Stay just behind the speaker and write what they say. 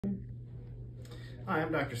Hi,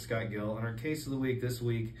 I'm Dr. Scott Gill, and our case of the week this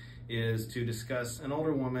week is to discuss an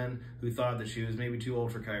older woman who thought that she was maybe too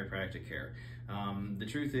old for chiropractic care. The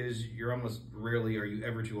truth is, you're almost rarely are you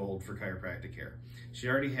ever too old for chiropractic care. She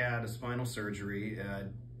already had a spinal surgery,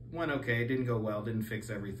 went okay, didn't go well, didn't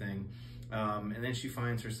fix everything. And then she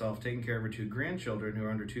finds herself taking care of her two grandchildren who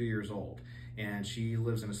are under 2 years old. And she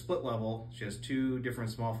lives in a split level. She has two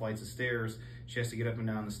different small flights of stairs. She has to get up and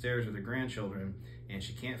down the stairs with her grandchildren, and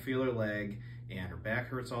she can't feel her leg, and her back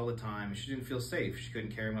hurts all the time. She didn't feel safe. She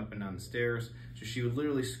couldn't carry them up and down the stairs. So she would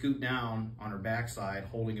literally scoot down on her backside,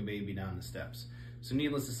 holding a baby down the steps. So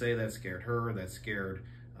needless to say, that scared her, that scared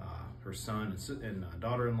her son and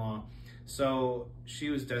daughter-in-law. So she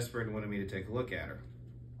was desperate and wanted me to take a look at her.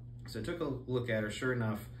 So I took a look at her. Sure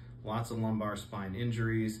enough, lots of lumbar spine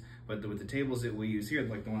injuries, but with the tables that we use here,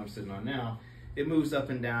 like the one I'm sitting on now, it moves up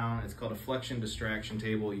and down. It's called a flexion distraction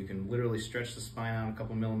table. You can literally stretch the spine out a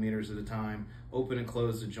couple millimeters at a time, open and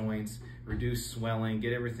close the joints, reduce swelling,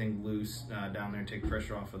 get everything loose down there and take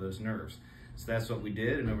pressure off of those nerves. So that's what we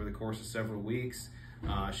did, and over the course of several weeks,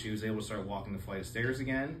 she was able to start walking the flight of stairs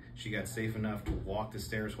again. She got safe enough to walk the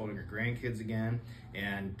stairs holding her grandkids again,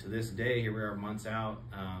 and to this day, here we are months out,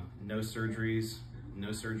 no surgeries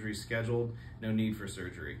scheduled, no need for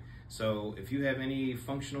surgery. So if you have any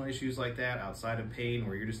functional issues like that outside of pain,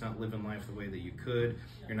 where you're just not living life the way that you could,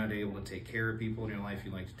 you're not able to take care of people in your life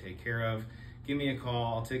you'd like to take care of, give me a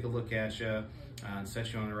call. I'll take a look at you and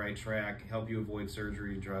set you on the right track, help you avoid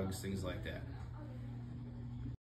surgery, drugs, things like that.